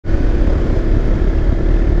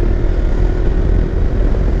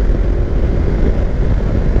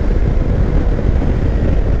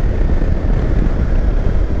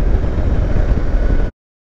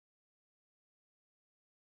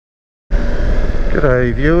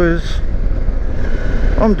G'day viewers,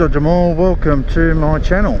 I'm Mohr, welcome to my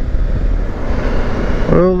channel.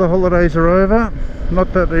 Well, the holidays are over.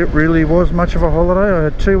 Not that it really was much of a holiday. I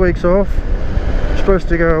had 2 weeks off, supposed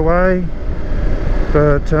to go away,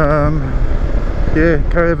 but yeah,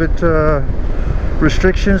 COVID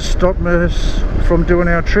restrictions stopped us from doing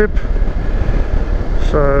our trip.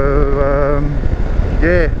 So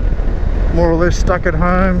yeah, more or less stuck at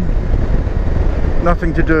home,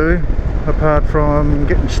 nothing to do apart from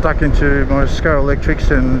getting stuck into my Scale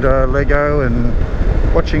Electrics and Lego and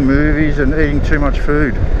watching movies and eating too much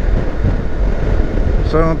food.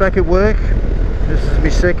 So I'm back at work. This is my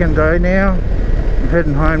second day now. I'm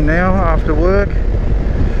heading home now after work.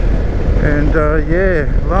 And yeah,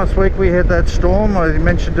 last week we had that storm. I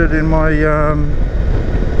mentioned it in my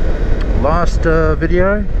last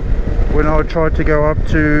video when I tried to go up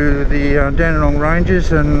to the Dandenong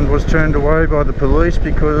Ranges and was turned away by the police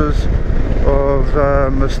because of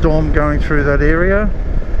a storm going through that area.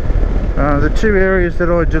 The two areas that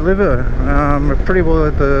I deliver are pretty well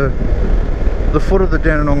at the foot of the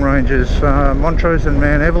Dandenong Ranges, Montrose and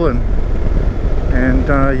Mount Evelyn, and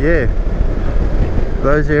yeah,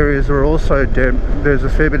 those areas are also there's a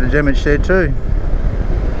fair bit of damage there too.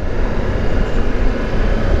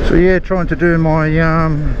 So yeah, trying to do my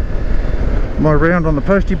my round on the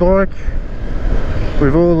postie bike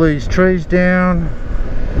with all these trees down.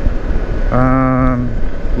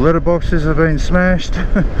 Letterboxes have been smashed,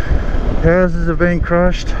 houses have been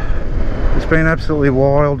crushed. It's been absolutely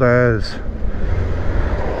wild as.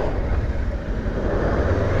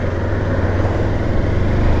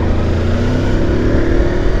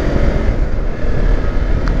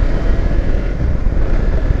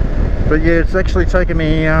 But yeah, it's actually taken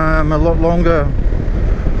me a lot longer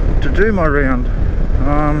to do my round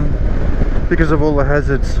because of all the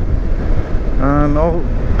hazards. I'll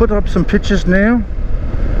put up some pictures now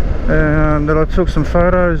that I took some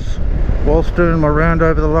photos whilst doing my round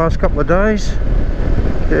over the last couple of days.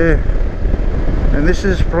 Yeah, and this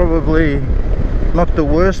is probably not the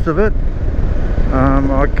worst of it.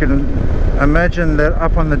 I can imagine that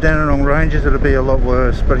up on the Dandenong Ranges it'll be a lot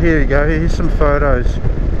worse, but here you go, here's some photos.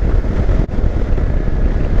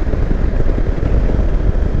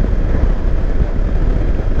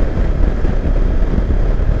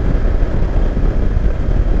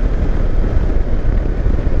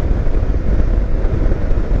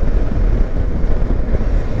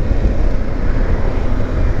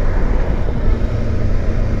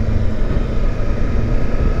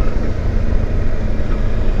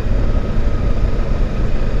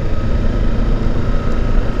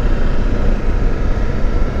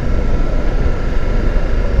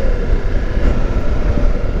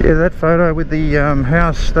 Yeah, that photo with the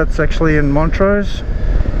house, that's actually in Montrose,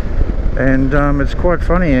 and it's quite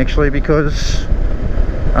funny actually because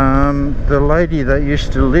the lady that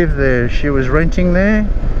used to live there, she was renting there.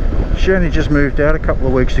 She only just moved out a couple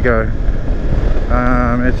of weeks ago.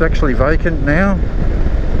 It's actually vacant now,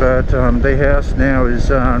 but the house now is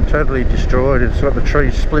totally destroyed. It's got the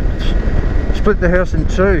trees split the house in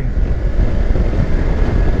two.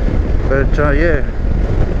 But yeah,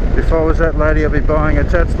 if I was that lady, I'd be buying a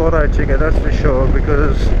Tats Lotto ticket, that's for sure,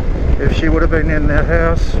 because if she would have been in that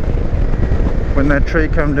house when that tree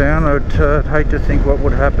come down, I'd hate to think what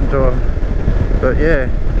would happen to her. But yeah,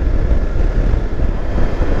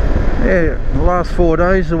 the last 4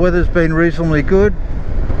 days the weather's been reasonably good.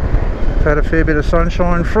 I've had a fair bit of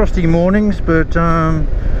sunshine, frosty mornings, but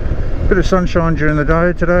bit of sunshine during the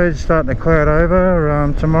day. Today it's starting to cloud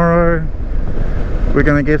over. Tomorrow we're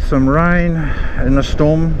going to get some rain and a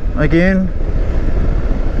storm again,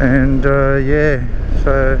 and yeah,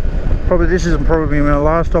 so this is probably my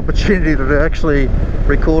last opportunity to actually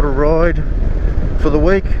record a ride for the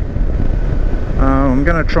week. I'm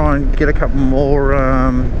going to try and get a couple more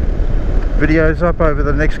videos up over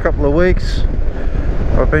the next couple of weeks.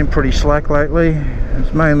 I've been pretty slack lately.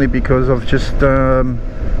 It's mainly because I've just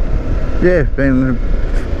yeah, been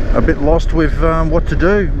a bit lost with what to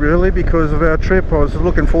do really because of our trip. I was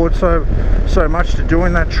looking forward so much to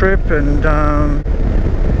doing that trip, and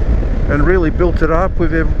really built it up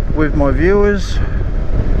with my viewers,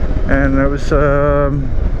 and it was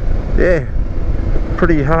yeah,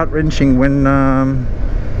 pretty heart-wrenching when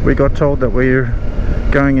we got told that we're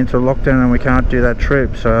going into lockdown and we can't do that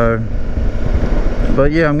trip. So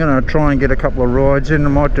but yeah, I'm going to try and get a couple of rides in. I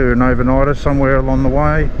might do an overnighter somewhere along the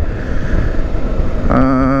way.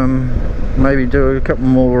 Maybe do a couple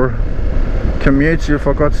more commutes if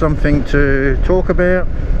I got something to talk about.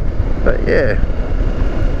 But yeah,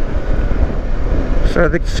 so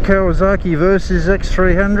the Kawasaki versus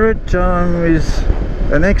X300 is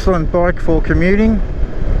an excellent bike for commuting.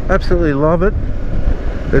 Absolutely love it.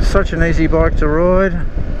 It's such an easy bike to ride.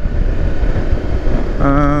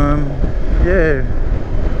 Yeah,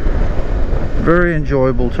 very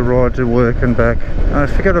enjoyable to ride to work and back.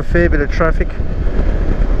 I've got a fair bit of traffic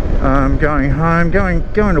going home. Going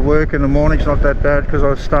to work in the morning's not that bad because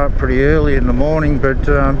I start pretty early in the morning, but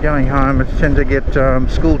going home I tend to get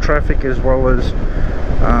school traffic as well as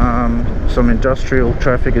some industrial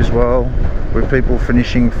traffic as well, with people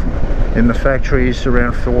finishing in the factories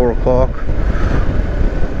around 4 o'clock.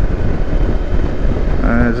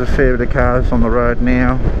 There's a fair bit of cars on the road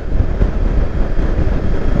now,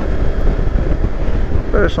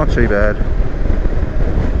 but it's not too bad.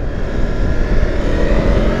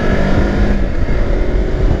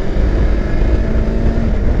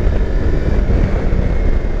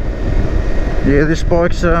 Yeah, this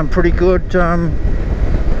bike's pretty good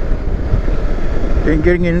in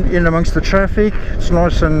getting in amongst the traffic. It's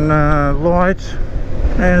nice and light,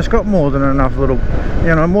 and it's got more than enough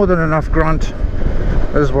more than enough grunt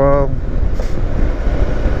as well.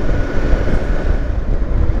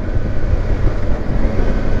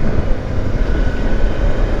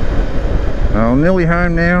 I'm nearly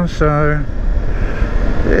home now, so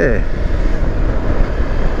yeah,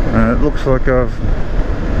 it looks like I've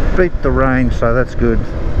beat the rain, so that's good.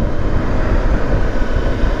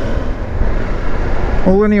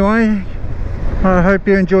 Well, anyway, I hope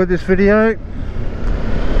you enjoyed this video.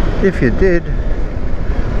 If you did,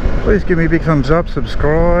 please give me a big thumbs up,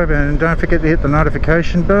 subscribe, and don't forget to hit the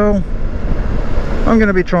notification bell. I'm going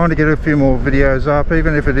to be trying to get a few more videos up,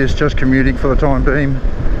 even if it is just commuting for the time being.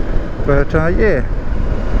 But yeah,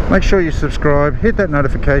 make sure you subscribe, hit that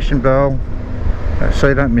notification bell, so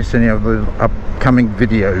you don't miss any of the upcoming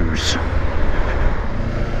videos.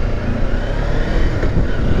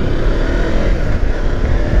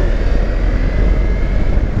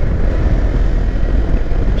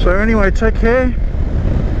 So anyway, take care,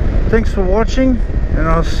 thanks for watching, and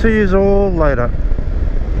I'll see you all later.